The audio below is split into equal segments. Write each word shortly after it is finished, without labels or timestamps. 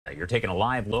You're taking a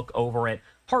live look over at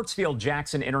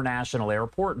Hartsfield-Jackson International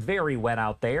Airport. Very wet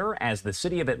out there as the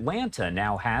city of Atlanta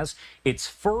now has its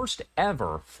first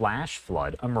ever flash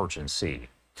flood emergency.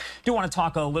 Do want to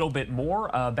talk a little bit more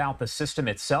about the system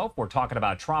itself. We're talking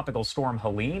about Tropical Storm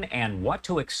Helene and what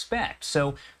to expect.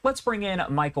 So let's bring in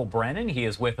Michael Brennan. He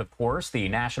is with, of course, the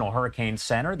National Hurricane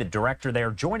Center, the director there,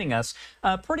 joining us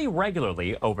pretty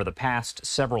regularly over the past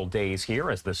several days here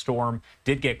as the storm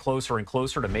did get closer and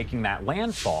closer to making that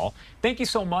landfall. Thank you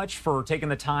so much for taking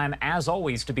the time, as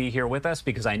always, to be here with us,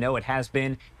 because I know it has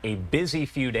been a busy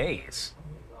few days.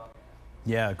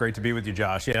 Yeah, great to be with you,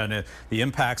 Josh. Yeah, and the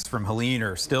impacts from Helene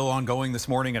are still ongoing this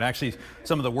morning, and actually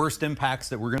some of the worst impacts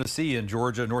that we're going to see in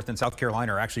Georgia, North and South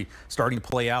Carolina are actually starting to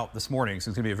play out this morning. So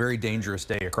it's going to be a very dangerous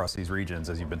day across these regions,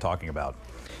 as you've been talking about.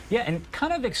 Yeah, and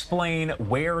kind of explain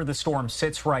where the storm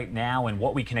sits right now and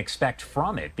what we can expect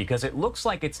from it, because it looks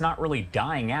like it's not really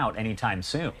dying out anytime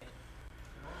soon.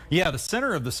 Yeah, the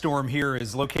center of the storm here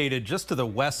is located just to the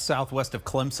west-southwest of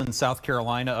Clemson, South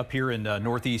Carolina, up here in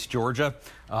northeast Georgia.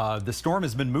 The storm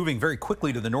has been moving very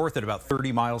quickly to the north at about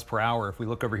 30 miles per hour. If we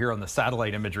look over here on the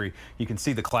satellite imagery, you can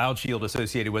see the cloud shield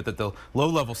associated with it, the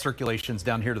low-level circulations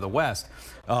down here to the west.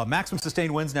 Maximum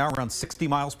sustained winds now around 60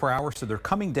 miles per hour, so they're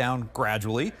coming down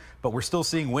gradually, but we're still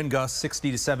seeing wind gusts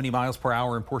 60 to 70 miles per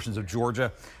hour in portions of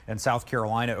Georgia and South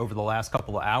Carolina over the last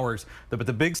couple of hours. But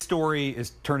the big story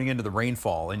is turning into the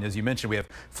rainfall. And as you mentioned, we have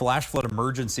flash flood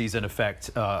emergencies in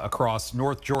effect across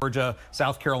North Georgia,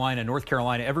 South Carolina, North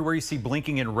Carolina. Everywhere you see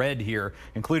blinking in red here,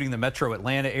 including the metro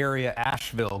Atlanta area,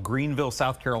 Asheville, Greenville,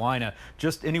 South Carolina,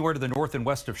 just anywhere to the north and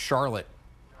west of Charlotte.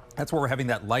 That's where we're having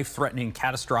that life-threatening,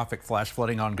 catastrophic flash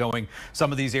flooding ongoing.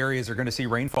 Some of these areas are going to see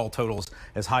rainfall totals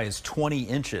as high as 20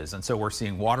 inches. And so we're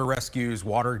seeing water rescues,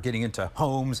 water getting into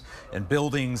homes and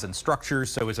buildings and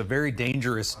structures. So it's a very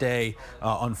dangerous day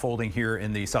unfolding here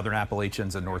in the southern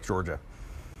Appalachians and North Georgia.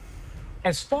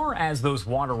 As far as those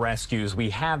water rescues, we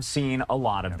have seen a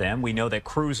lot of them. We know that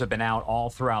crews have been out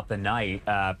all throughout the night,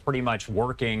 pretty much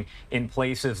working in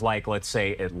places like, let's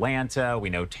say, Atlanta. We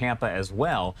know Tampa as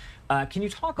well. Can you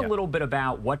talk a little bit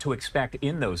about what to expect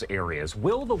in those areas?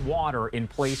 Will the water in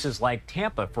places like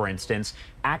Tampa, for instance,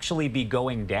 actually be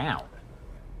going down?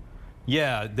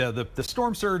 Yeah, the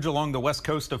storm surge along the west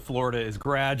coast of Florida is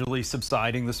gradually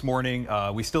subsiding this morning.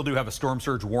 We still do have a storm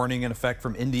surge warning in effect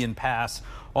from Indian Pass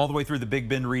all the way through the Big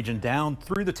Bend region down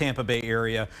through the Tampa Bay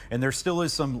area. And there still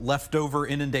is some leftover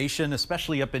inundation,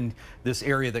 especially up in this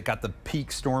area that got the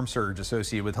peak storm surge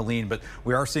associated with Helene. But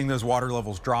we are seeing those water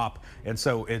levels drop. And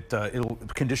so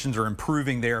conditions are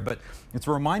improving there. But it's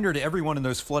a reminder to everyone in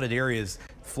those flooded areas.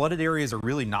 Flooded areas are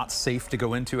really not safe to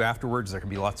go into afterwards. There can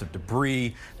be lots of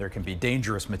debris. There can be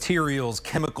dangerous materials,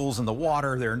 chemicals in the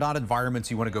water. They're not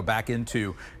environments you want to go back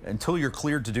into until you're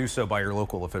cleared to do so by your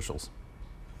local officials.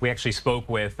 We actually spoke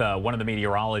with one of the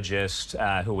meteorologists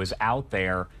who was out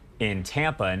there in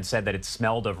Tampa and said that it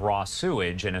smelled of raw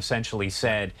sewage, and essentially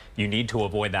said you need to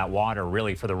avoid that water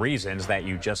really for the reasons that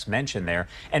you just mentioned there.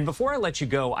 And before I let you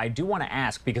go, I do want to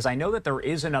ask, because I know that there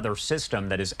is another system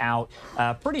that is out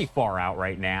pretty far out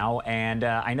right now, and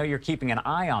I know you're keeping an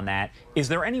eye on that. Is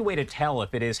there any way to tell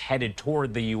if it is headed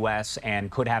toward the U.S. and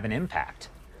could have an impact?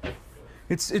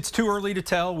 It's too early to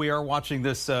tell. We are watching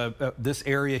this this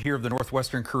area here of the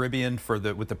northwestern Caribbean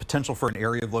with the potential for an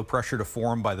area of low pressure to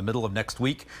form by the middle of next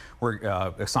week. We're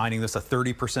assigning this a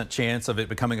 30% chance of it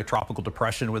becoming a tropical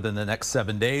depression within the next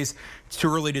 7 days. It's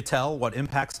too early to tell what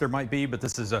impacts there might be, but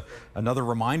this is another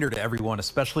reminder to everyone,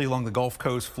 especially along the Gulf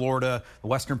Coast, Florida, the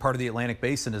western part of the Atlantic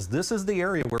Basin, is this is the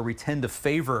area where we tend to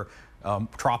favor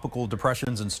tropical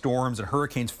depressions and storms and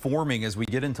hurricanes forming as we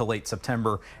get into late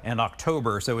September and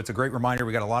October. So it's a great reminder.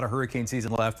 We got a lot of hurricane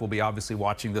season left. We'll be obviously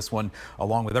watching this one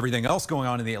along with everything else going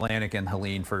on in the Atlantic and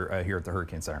Helene for here at the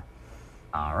Hurricane Center.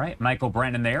 All right, Michael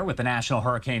Brennan there with the National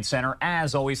Hurricane Center.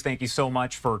 As always, thank you so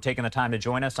much for taking the time to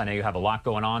join us. I know you have a lot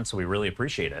going on, so we really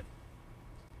appreciate it.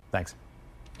 Thanks.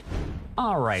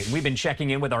 All right, we've been checking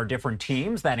in with our different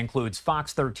teams. That includes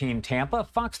Fox 13 Tampa,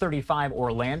 Fox 35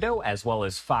 Orlando, as well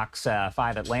as Fox 5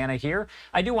 Atlanta here.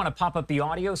 I do want to pop up the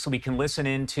audio so we can listen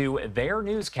into their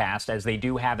newscast, as they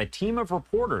do have a team of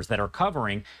reporters that are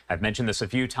covering, I've mentioned this a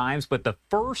few times, but the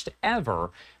first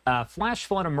ever flash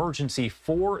flood emergency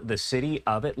for the city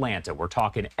of Atlanta. We're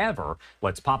talking ever.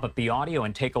 Let's pop up the audio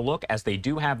and take a look, as they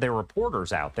do have their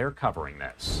reporters out there covering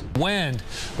this. Wind,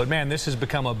 but man, this has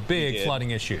become a big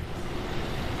flooding issue.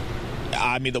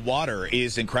 I mean, the water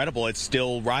is incredible. It's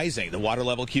still rising. The water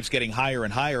level keeps getting higher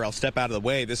and higher. I'll step out of the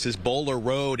way. This is Bowler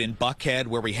Road in Buckhead,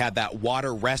 where we had that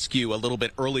water rescue a little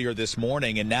bit earlier this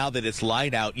morning. And now that it's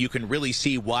light out, you can really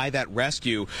see why that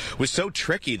rescue was so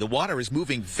tricky. The water is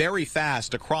moving very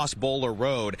fast across Bowler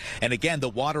Road. And again, the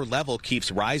water level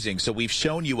keeps rising. So we've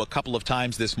shown you a couple of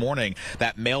times this morning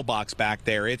that mailbox back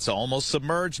there. It's almost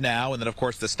submerged now. And then, of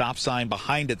course, the stop sign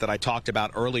behind it that I talked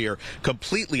about earlier,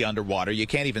 completely underwater. You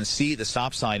can't even see the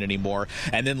stop sign anymore.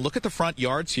 And then look at the front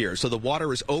yards here. So the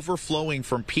water is overflowing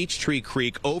from Peachtree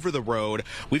Creek over the road.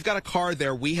 We've got a car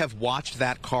there. We have watched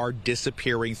that car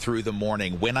disappearing through the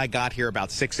morning. When I got here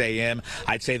about 6 a.m.,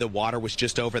 I'd say the water was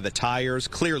just over the tires.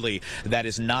 Clearly, that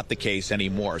is not the case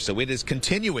anymore. So it is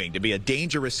continuing to be a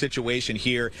dangerous situation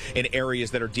here in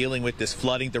areas that are dealing with this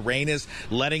flooding. The rain is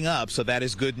letting up, so that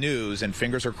is good news, and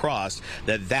fingers are crossed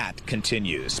that that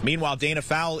continues. Meanwhile, Dana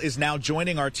Fowle is now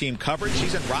joining our team coverage.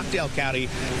 She's in Rockdale County,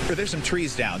 where there's some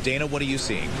trees down. Dana, what are you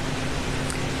seeing?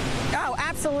 Oh,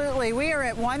 absolutely. We are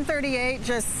at 138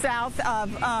 just south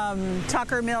of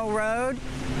Tucker Mill Road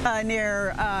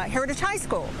near Heritage High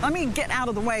School. Let me get out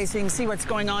of the way so you can see what's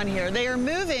going on here. They are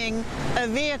moving a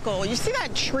vehicle. You see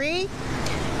that tree?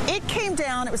 It came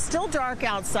down. It was still dark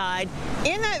outside.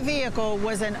 In that vehicle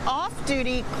was an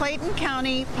off-duty Clayton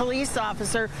County police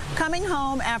officer coming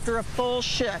home after a full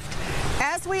shift.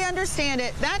 As we understand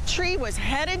it, that tree was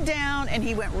headed down and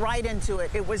he went right into it.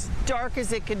 It was dark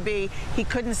as it could be. He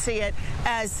couldn't see it.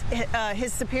 As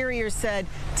his superiors said,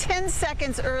 10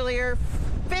 seconds earlier,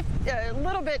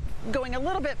 going a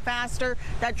little bit faster,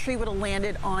 that tree would have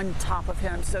landed on top of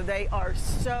him. So they are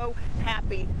so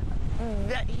happy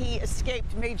that he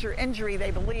escaped major injury,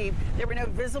 they believe. There were no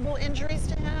visible injuries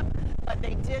to him, but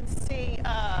they did see,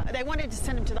 they wanted to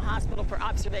send him to the hospital for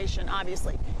observation,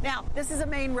 obviously. Now, this is a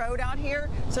main road out here,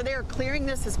 so they are clearing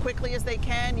this as quickly as they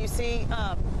can. You see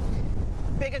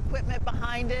big equipment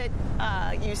behind it.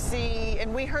 You see,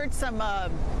 and we heard some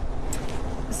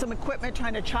equipment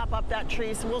trying to chop up that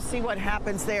tree, so we'll see what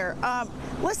happens there.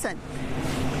 Listen,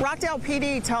 Rockdale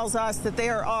PD tells us that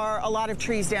there are a lot of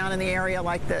trees down in the area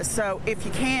like this. So if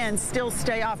you can, still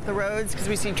stay off the roads because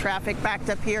we see traffic backed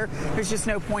up here. There's just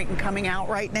no point in coming out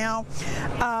right now.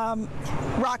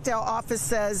 Rockdale office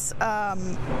says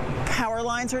power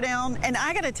lines are down. And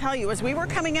I got to tell you, as we were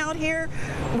coming out here,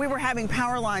 we were having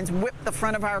power lines whip the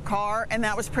front of our car, and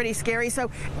that was pretty scary. So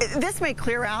this may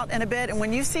clear out in a bit. And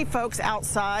when you see folks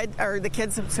outside, or the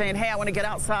kids saying, hey, I want to get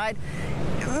outside,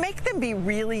 make them be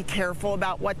really careful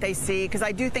about what they see, because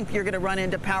I do think you're going to run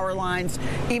into power lines,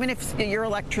 even if your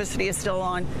electricity is still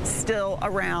on, still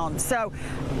around. So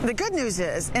the good news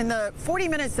is, in the 40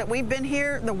 minutes that we've been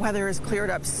here, the weather has cleared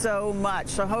up so much.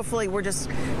 So hopefully we're just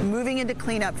moving into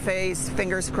cleanup phase,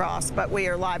 fingers crossed. But we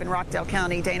are live in Rockdale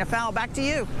County. Dana Fowle, back to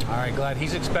you. All right, glad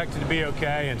he's expected to be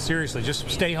okay. And seriously, just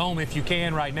stay home if you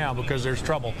can right now, because there's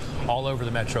trouble all over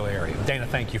the metro area. Dana,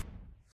 thank you.